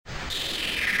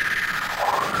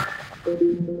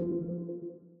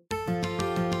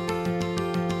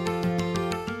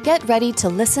Get ready to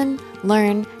listen,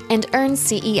 learn, and earn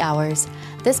CE hours.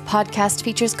 This podcast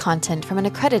features content from an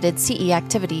accredited CE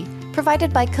activity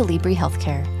provided by Calibri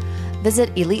Healthcare.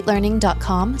 Visit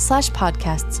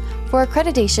elitelearning.com/podcasts for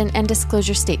accreditation and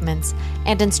disclosure statements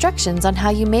and instructions on how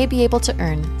you may be able to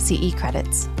earn CE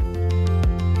credits.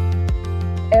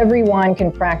 Everyone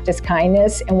can practice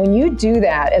kindness, and when you do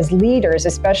that as leaders,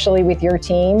 especially with your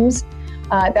teams,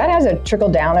 that has a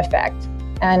trickle-down effect.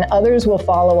 And others will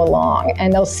follow along,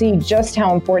 and they'll see just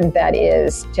how important that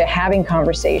is to having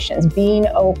conversations, being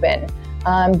open,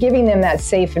 giving them that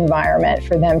safe environment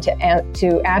for them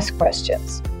to ask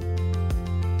questions.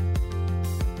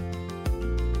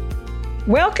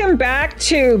 Welcome back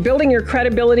to Building Your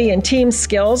Credibility and Team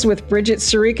Skills with Bridget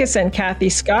Sarikas and Kathy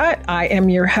Scott. I am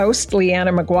your host,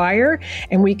 Leanna McGuire,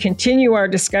 and we continue our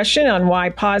discussion on why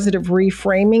positive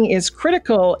reframing is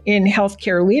critical in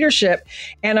healthcare leadership.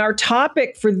 And our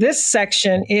topic for this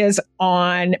section is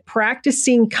on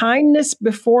practicing kindness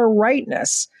before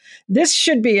rightness. This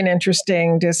should be an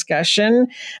interesting discussion.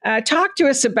 Talk to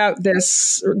us about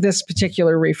this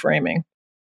particular reframing.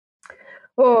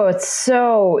 Oh, it's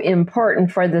so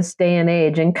important for this day and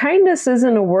age. And kindness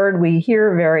isn't a word we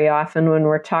hear very often when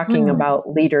we're talking about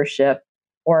leadership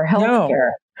or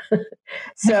healthcare.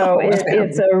 So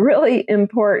it's a really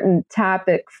important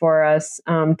topic for us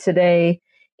today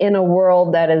in a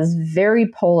world that is very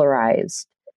polarized.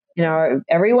 You know,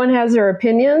 everyone has their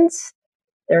opinions.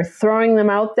 They're throwing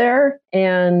them out there.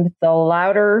 And the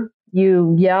louder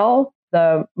you yell,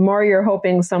 the more you're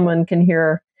hoping someone can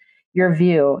hear your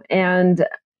view, and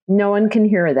no one can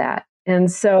hear that. And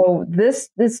so this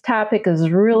topic is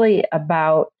really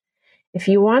about, if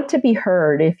you want to be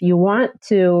heard, if you want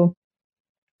to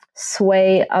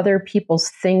sway other people's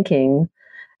thinking,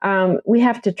 we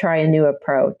have to try a new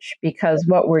approach, because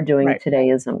what we're doing today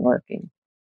isn't working.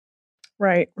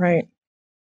 Right.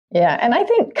 Yeah, and I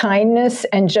think kindness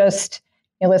and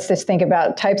let's just think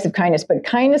about types of kindness, but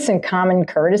kindness and common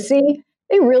courtesy,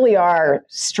 they really are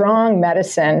strong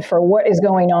medicine for what is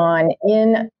going on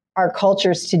in our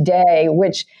cultures today,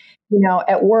 which,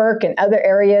 at work and other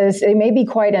areas, they may be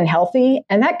quite unhealthy.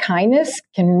 And that kindness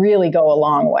can really go a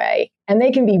long way. And they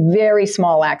can be very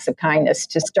small acts of kindness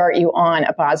to start you on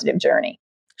a positive journey.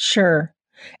 Sure.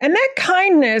 And that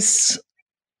kindness,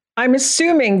 I'm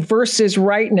assuming, versus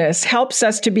rightness, helps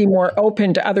us to be more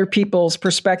open to other people's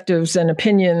perspectives and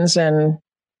opinions and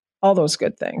all those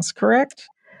good things, correct?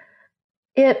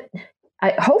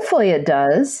 Hopefully it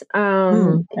does.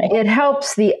 It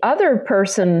helps the other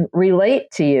person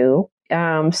relate to you,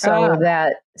 so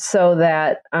that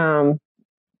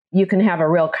you can have a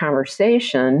real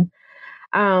conversation.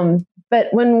 But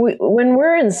when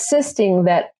we're insisting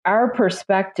that our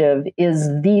perspective is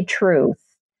the truth,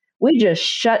 we just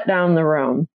shut down the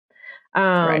room.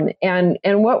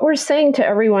 And what we're saying to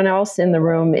everyone else in the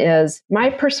room is, my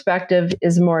perspective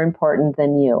is more important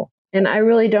than you. And I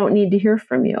really don't need to hear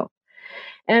from you.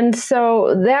 And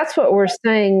so that's what we're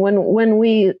saying when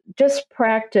we just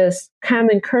practice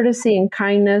common courtesy and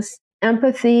kindness,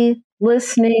 empathy,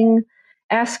 listening,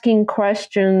 asking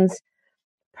questions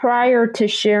prior to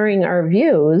sharing our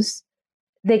views.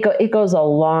 It goes a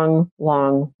long,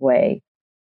 long way.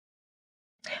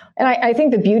 And I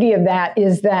think the beauty of that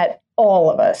is that all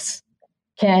of us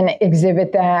can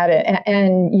exhibit that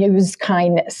and use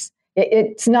kindness.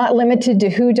 It's not limited to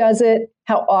who does it,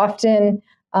 how often.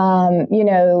 There's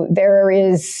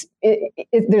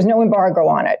no embargo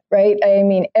on it, right? I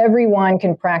mean, everyone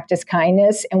can practice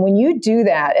kindness. And when you do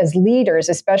that as leaders,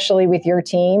 especially with your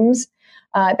teams,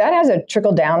 that has a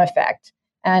trickle-down effect.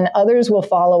 And others will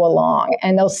follow along.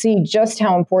 And they'll see just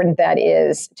how important that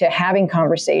is to having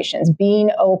conversations,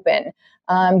 being open,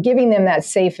 giving them that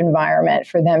safe environment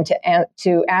for them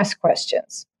to ask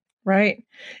questions. Right.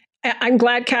 I'm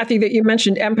glad, Kathy, that you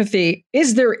mentioned empathy.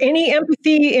 Is there any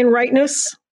empathy in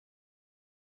rightness?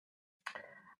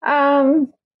 That's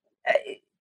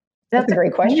a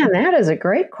great question. Yeah, that is a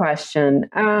great question.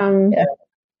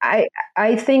 I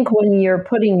think when you're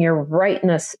putting your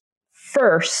rightness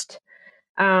first,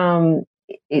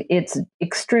 it's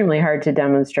extremely hard to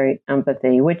demonstrate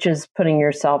empathy, which is putting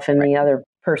yourself in the other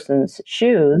person's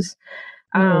shoes.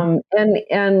 And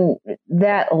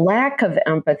that lack of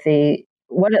empathy,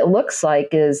 what it looks like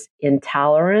is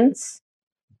intolerance,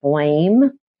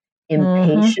 blame,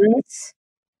 impatience,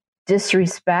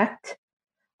 disrespect,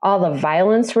 all the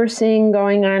violence we're seeing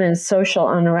going on in social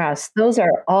unrest. Those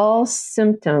are all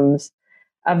symptoms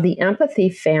of the empathy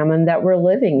famine that we're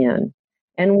living in.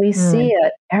 And we see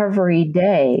it every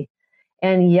day.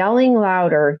 And yelling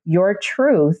louder your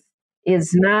truth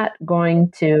is not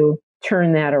going to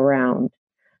turn that around.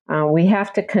 We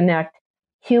have to connect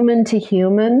human to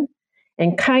human,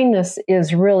 and kindness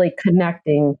is really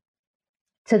connecting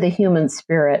to the human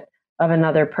spirit of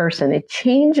another person. It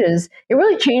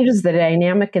really changes the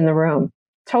dynamic in the room.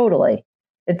 Totally.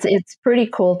 It's pretty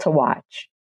cool to watch.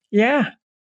 Yeah.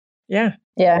 Yeah.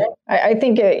 Yeah. I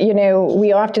think,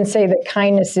 we often say that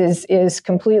kindness is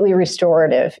completely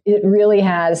restorative. It really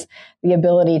has the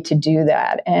ability to do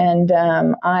that. And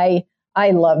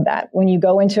I love that when you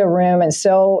go into a room and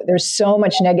there's so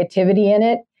much negativity in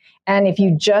it. And if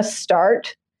you just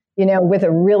start, with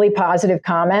a really positive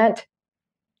comment,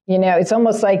 it's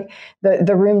almost like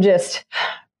the room just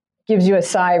gives you a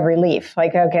sigh of relief.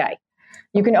 Like, okay,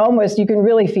 you can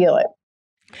really feel it.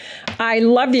 I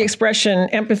love the expression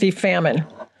empathy famine.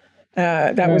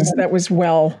 That was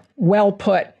well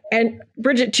put. And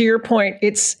Bridget, to your point,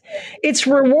 it's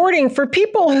rewarding for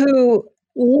people who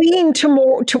lean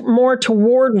more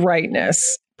toward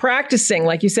rightness. Practicing,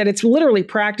 like you said, it's literally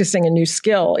practicing a new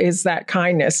skill, is that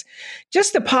kindness.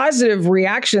 Just the positive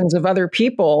reactions of other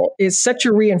people is such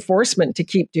a reinforcement to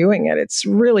keep doing it. It's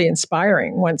really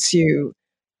inspiring once you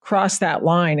cross that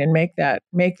line and make that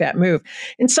move.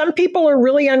 And some people are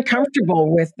really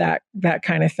uncomfortable with that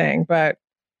kind of thing, but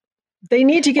they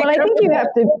need to get comfortable. I think you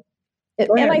have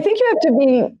to, and I think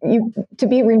you have to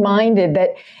be reminded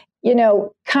that,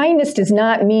 kindness does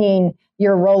not mean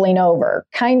you're rolling over.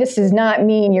 Kindness does not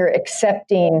mean you're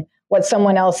accepting what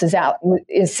someone else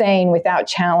is saying without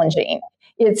challenging.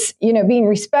 It's, being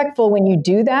respectful when you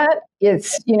do that.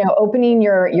 It's, opening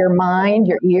your mind,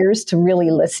 your ears to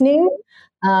really listening,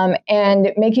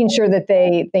 and making sure that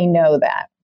they know that.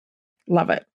 Love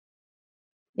it.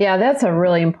 Yeah, that's a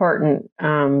really important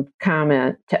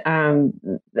comment.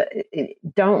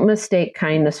 Don't mistake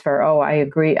kindness for, I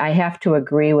agree. I have to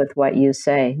agree with what you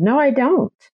say. No, I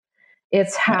don't.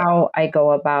 It's how I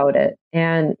go about it.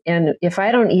 And if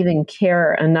I don't even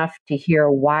care enough to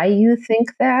hear why you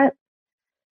think that,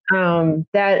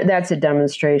 that's a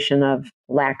demonstration of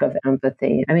lack of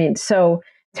empathy. I mean, so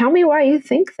tell me why you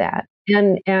think that.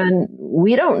 And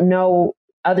we don't know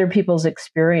other people's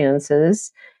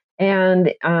experiences.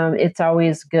 And it's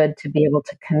always good to be able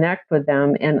to connect with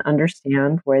them and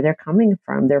understand where they're coming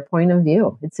from, their point of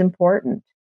view. It's important.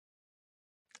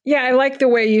 Yeah, I like the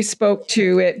way you spoke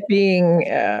to it being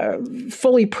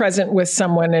fully present with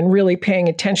someone and really paying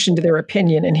attention to their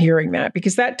opinion and hearing that,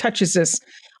 because that touches us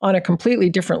on a completely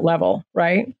different level,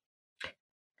 right?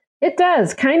 It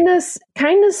does. Kindness,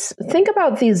 think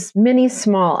about these many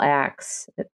small acts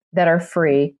that are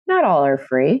free. Not all are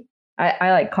free.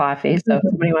 I like coffee, so if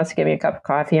somebody wants to give me a cup of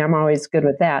coffee, I'm always good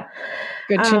with that.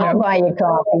 Good to know. I'll buy you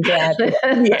coffee, Dad.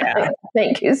 Yeah,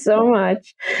 thank you so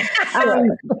much.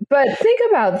 But think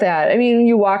about that. I mean,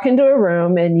 you walk into a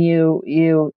room and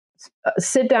you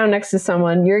sit down next to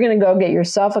someone. You're going to go get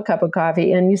yourself a cup of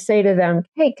coffee, and you say to them,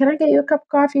 "Hey, can I get you a cup of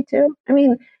coffee too?" I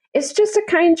mean, it's just a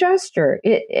kind gesture.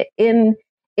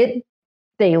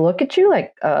 They look at you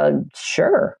like,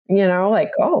 sure,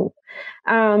 like, oh.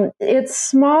 It's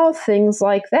small things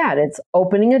like that. It's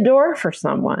opening a door for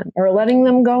someone or letting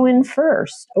them go in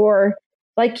first. Or,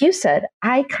 like you said,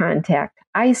 eye contact.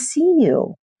 I see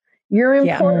you. You're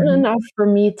important enough for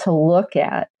me to look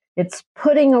at. It's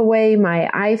putting away my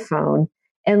iPhone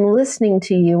and listening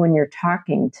to you when you're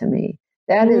talking to me.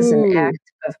 That is an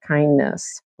act of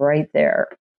kindness right there.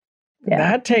 Yeah.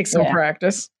 That takes some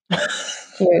practice.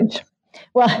 Huge.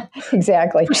 Well,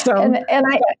 exactly. And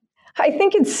I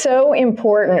think it's so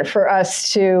important for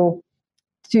us to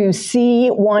see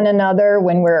one another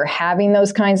when we're having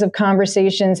those kinds of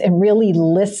conversations and really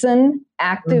listen,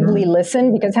 actively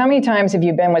listen, because how many times have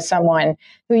you been with someone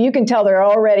who you can tell they're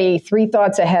already 3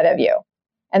 thoughts ahead of you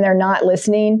and they're not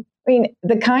listening? I mean,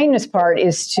 the kindness part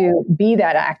is to be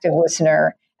that active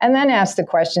listener and then ask the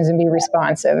questions and be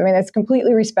responsive. I mean, that's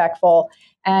completely respectful,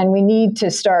 and we need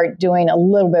to start doing a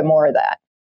little bit more of that.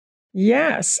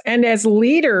 Yes. And as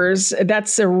leaders,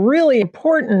 that's a really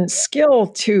important skill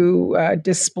to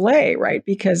display, right?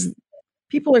 Because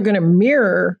people are going to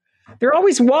mirror, they're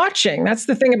always watching. That's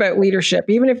the thing about leadership.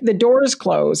 Even if the door is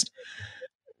closed,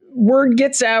 word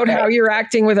gets out how you're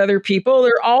acting with other people.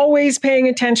 They're always paying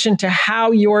attention to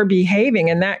how you're behaving.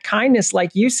 And that kindness,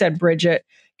 like you said, Bridget,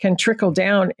 can trickle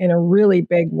down in a really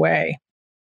big way.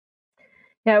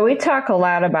 Yeah, we talk a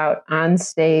lot about on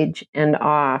stage and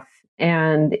off.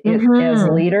 And as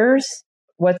leaders,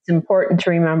 what's important to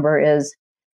remember is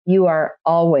you are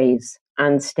always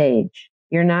on stage.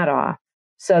 You're not off.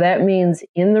 So that means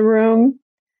in the room,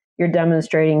 you're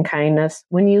demonstrating kindness.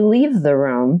 When you leave the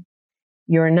room,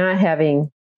 you're not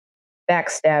having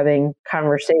backstabbing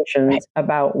conversations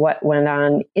about what went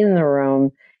on in the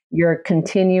room. You're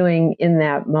continuing in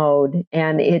that mode,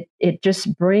 and it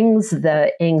just brings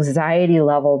the anxiety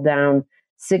level down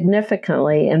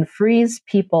significantly and frees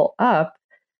people up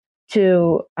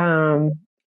to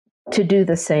do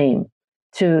the same,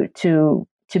 to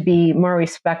be more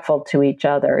respectful to each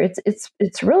other.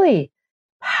 It's really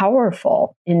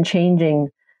powerful in changing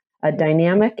a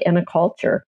dynamic and a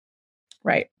culture.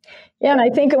 Right. Yeah, and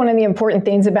I think one of the important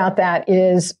things about that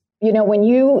is, when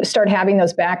you start having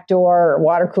those backdoor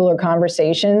water cooler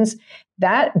conversations,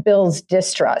 that builds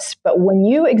distrust. But when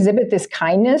you exhibit this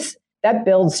kindness, that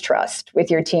builds trust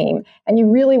with your team. And you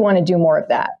really want to do more of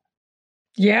that.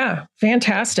 Yeah,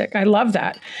 fantastic. I love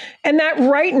that. And that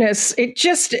rightness,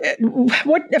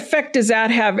 what effect does that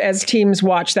have as teams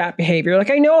watch that behavior?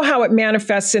 Like, I know how it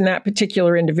manifests in that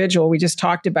particular individual. We just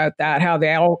talked about that, how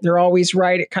they're always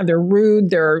right. They're rude,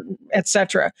 they're et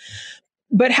cetera.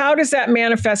 But how does that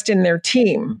manifest in their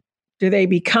team? Do they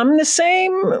become the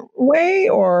same way,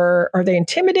 or are they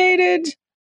intimidated?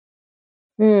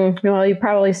 Well, you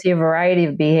probably see a variety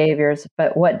of behaviors,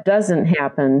 but what doesn't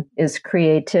happen is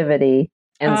creativity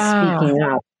and speaking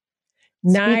up.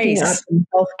 Nice. Speaking up in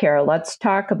healthcare, let's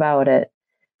talk about it.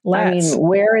 Let's. I mean,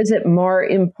 where is it more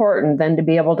important than to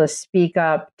be able to speak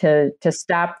up, to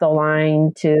stop the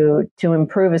line, to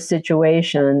improve a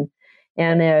situation?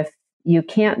 And if you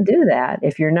can't do that,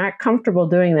 if you're not comfortable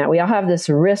doing that, we all have this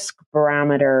risk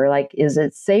barometer. Like, is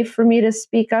it safe for me to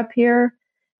speak up here?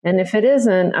 And if it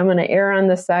isn't, I'm going to err on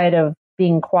the side of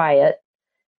being quiet.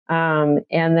 And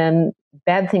then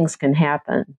bad things can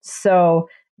happen. So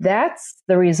that's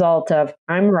the result of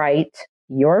I'm right,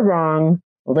 you're wrong,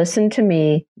 listen to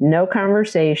me, no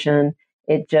conversation.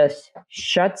 It just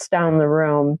shuts down the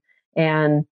room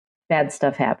and bad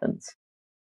stuff happens.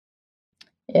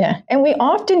 Yeah. And we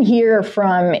often hear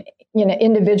from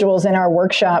individuals in our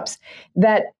workshops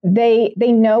that they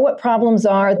know what problems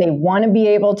are. They want to be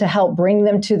able to help bring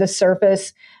them to the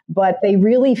surface, but they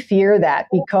really fear that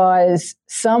because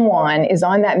someone is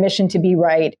on that mission to be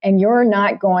right, and you're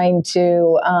not going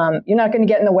to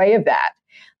get in the way of that.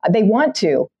 They want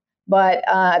to, but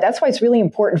that's why it's really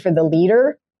important for the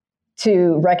leader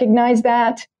to recognize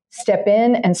that, step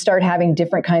in, and start having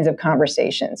different kinds of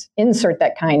conversations. Insert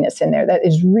that kindness in there. That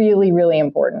is really, really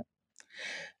important.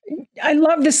 I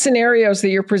love the scenarios that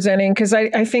you're presenting, because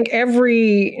I think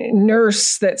every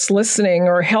nurse that's listening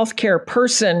or healthcare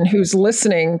person who's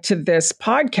listening to this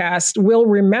podcast will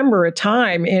remember a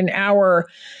time in our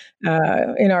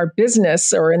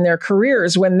business or in their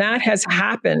careers when that has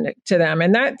happened to them.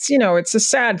 And that's, it's a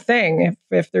sad thing.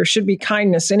 If there should be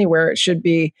kindness anywhere, it should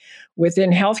be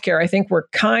within healthcare. I think we're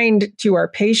kind to our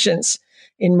patients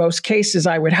in most cases,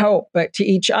 I would hope, but to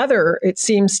each other, it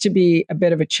seems to be a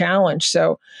bit of a challenge.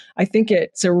 So I think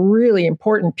it's a really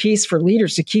important piece for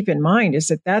leaders to keep in mind, is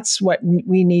that that's what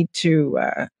we need to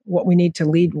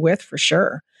lead with, for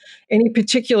sure. Any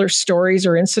particular stories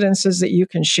or incidences that you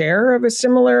can share of a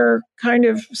similar kind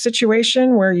of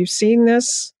situation where you've seen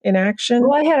this in action?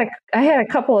 Well, I had a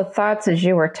couple of thoughts as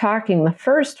you were talking. The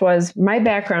first was my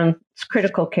background is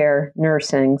critical care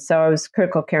nursing. So I was a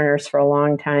critical care nurse for a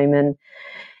long time.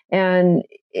 And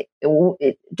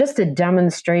it just a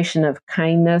demonstration of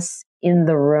kindness in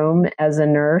the room as a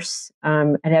nurse.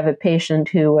 I'd have a patient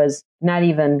who was not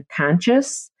even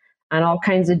conscious, on all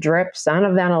kinds of drips, on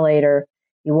a ventilator.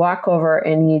 You walk over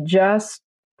and you just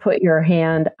put your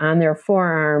hand on their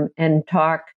forearm and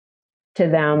talk to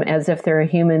them as if they're a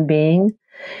human being.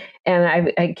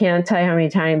 And I can't tell you how many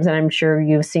times, and I'm sure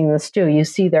you've seen this too, you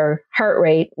see their heart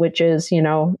rate, which is,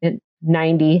 at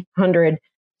 90, 100,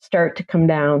 start to come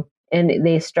down, and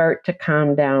they start to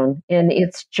calm down. And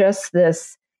it's just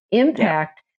this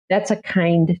impact. Yeah. That's a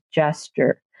kind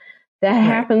gesture. That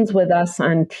happens with us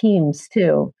on teams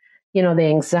too. The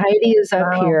anxiety is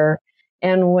up here.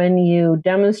 And when you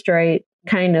demonstrate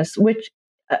kindness, which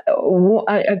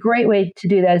a great way to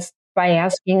do that is by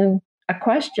asking a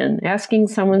question, asking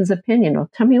someone's opinion.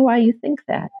 Well, tell me why you think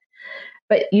that.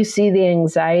 But you see the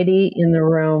anxiety in the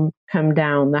room come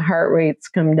down, the heart rates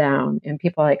come down, and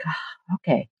people are like, oh,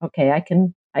 okay, I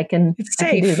can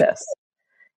do this.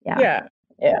 Yeah.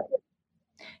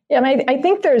 And I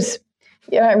think there's,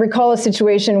 I recall a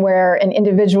situation where an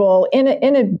individual in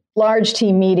a large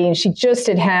team meeting, she just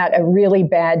had a really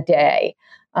bad day,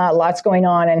 lots going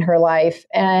on in her life,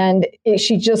 and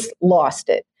she just lost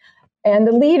it. And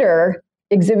the leader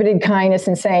exhibited kindness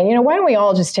and saying, why don't we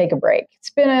all just take a break? It's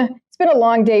been a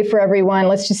long day for everyone.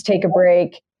 Let's just take a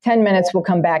break. 10 minutes, we'll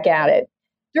come back at it.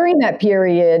 During that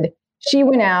period, she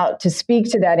went out to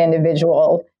speak to that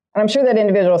individual. And I'm sure that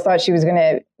individual thought she was going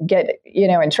to get,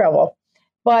 in trouble.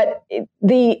 But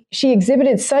she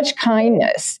exhibited such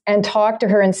kindness and talked to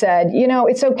her and said,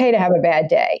 it's okay to have a bad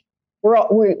day.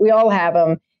 We all have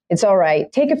them. It's all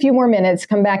right. Take a few more minutes,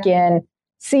 come back in,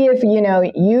 see if,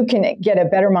 you can get a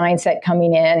better mindset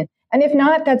coming in. And if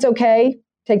not, that's okay.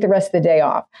 Take the rest of the day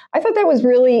off. I thought that was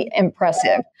really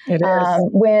impressive. It is.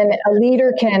 When a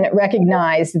leader can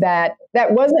recognize that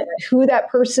wasn't who that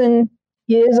person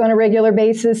is on a regular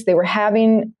basis. They were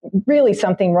having really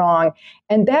something wrong.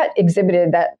 And that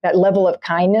exhibited that level of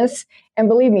kindness. And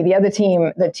believe me,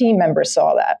 the team members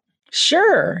saw that.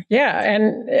 Sure. Yeah.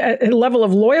 And a level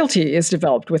of loyalty is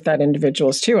developed with that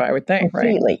individuals too, I would think.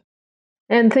 Completely. Right?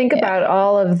 And think about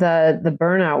all of the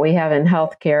burnout we have in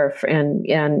healthcare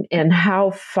and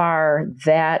how far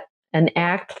an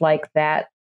act like that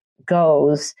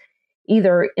goes,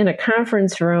 either in a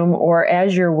conference room or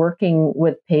as you're working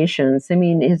with patients. I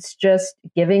mean, it's just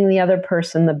giving the other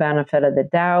person the benefit of the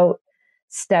doubt,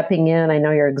 stepping in. I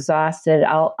know you're exhausted.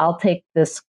 I'll take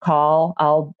this call.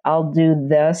 I'll do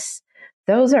this.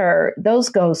 Those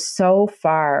go so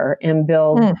far and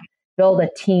build a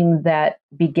team that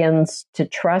begins to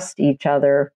trust each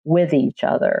other with each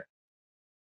other.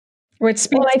 Well,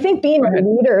 I think being a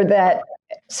leader that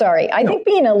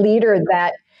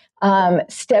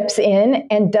steps in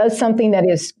and does something that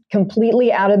is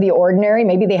completely out of the ordinary.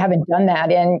 Maybe they haven't done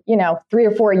that in, 3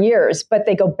 or 4 years, but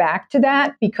they go back to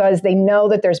that because they know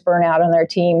that there's burnout on their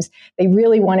teams. They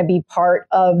really want to be part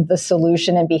of the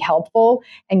solution and be helpful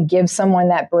and give someone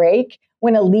that break.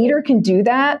 When a leader can do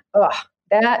that,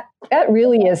 that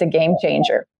really is a game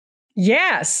changer.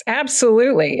 Yes,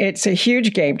 absolutely. It's a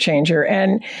huge game changer.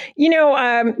 And,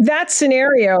 that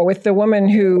scenario with the woman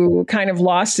who kind of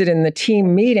lost it in the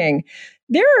team meeting,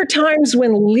 there are times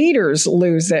when leaders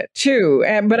lose it too.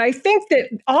 But I think that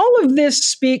all of this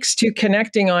speaks to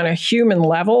connecting on a human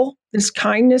level, this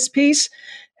kindness piece.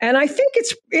 And I think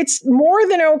it's more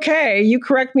than okay. You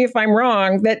correct me if I'm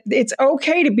wrong, that it's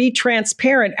okay to be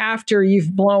transparent after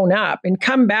you've blown up and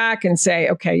come back and say,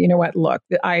 okay, you know what, look,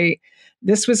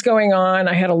 this was going on.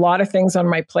 I had a lot of things on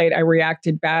my plate. I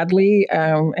reacted badly,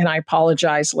 and I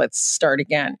apologize. Let's start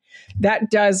again.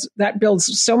 That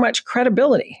builds so much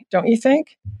credibility, don't you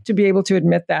think? To be able to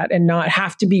admit that and not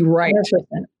have to be right.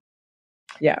 100%.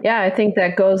 Yeah, I think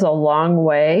that goes a long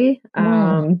way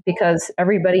because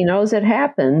everybody knows it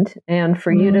happened, and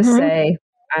for you to say,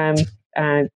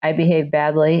 I behaved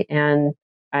badly and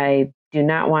I do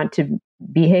not want to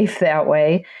behave that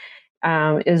way.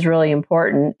 Is really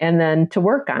important, and then to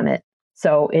work on it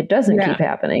so it doesn't keep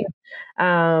happening.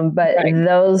 But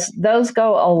those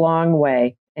go a long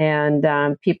way, and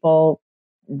people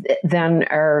then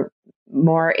are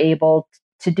more able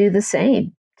to do the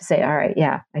same. To say, all right,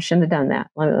 yeah, I shouldn't have done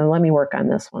that. Let me work on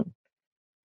this one.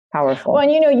 Powerful. Well,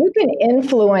 and you can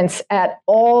influence at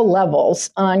all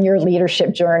levels on your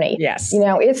leadership journey. Yes.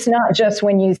 It's not just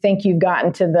when you think you've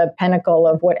gotten to the pinnacle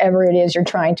of whatever it is you're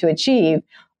trying to achieve.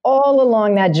 All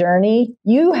along that journey,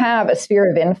 you have a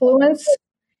sphere of influence.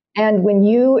 And when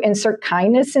you insert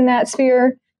kindness in that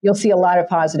sphere, you'll see a lot of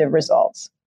positive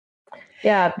results.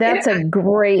 Yeah, that's a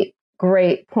great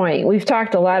point. We've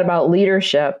talked a lot about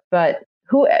leadership, but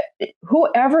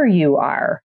whoever you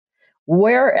are,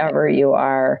 wherever you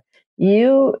are,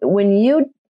 when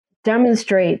you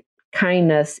demonstrate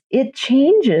kindness, it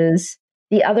changes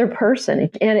the other person,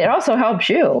 and it also helps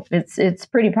you. It's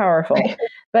pretty powerful,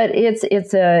 but it's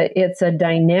a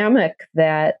dynamic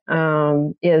that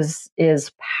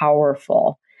is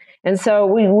powerful, and so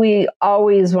we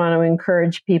always want to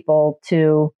encourage people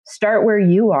to start where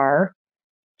you are,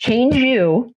 change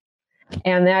you,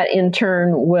 and that in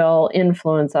turn will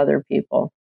influence other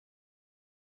people.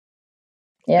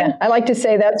 Yeah, I like to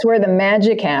say that's where the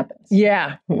magic happens.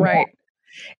 Yeah, right.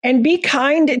 And be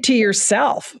kind to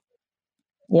yourself.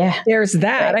 Yeah. There's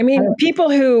that. Right. I mean, people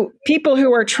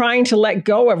who are trying to let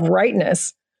go of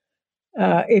rightness,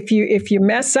 if you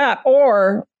mess up,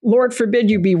 or Lord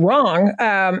forbid you be wrong,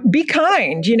 be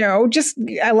kind, just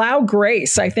allow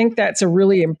grace. I think that's a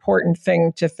really important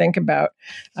thing to think about.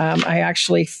 I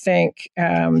actually think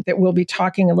that we'll be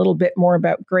talking a little bit more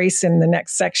about grace in the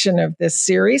next section of this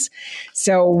series.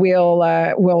 So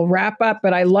we'll wrap up,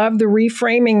 but I love the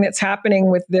reframing that's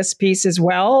happening with this piece as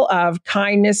well of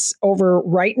kindness over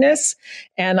rightness.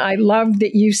 And I love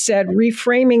that you said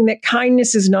reframing that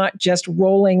kindness is not just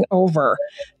rolling over.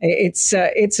 It's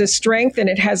a strength, and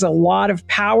it has has a lot of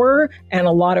power and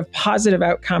a lot of positive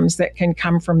outcomes that can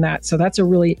come from that. So that's a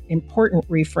really important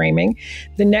reframing.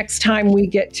 The next time we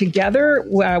get together,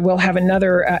 we'll have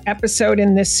another episode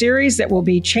in this series that will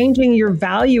be changing your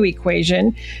value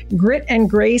equation, grit and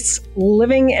grace,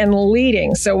 living and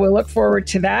leading. So we'll look forward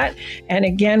to that. And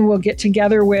again, we'll get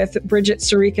together with Bridget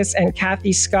Sarikas and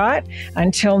Kathy Scott.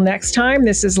 Until next time,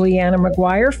 this is Leanna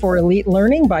McGuire for Elite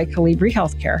Learning by Colibri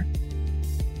Healthcare.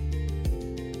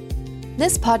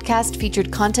 This podcast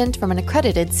featured content from an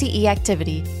accredited CE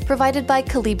activity provided by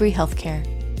Colibri Healthcare.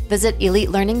 Visit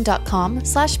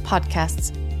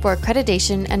elitelearning.com/podcasts for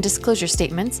accreditation and disclosure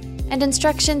statements and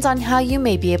instructions on how you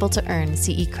may be able to earn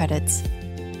CE credits.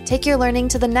 Take your learning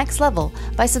to the next level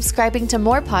by subscribing to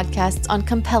more podcasts on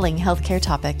compelling healthcare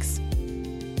topics.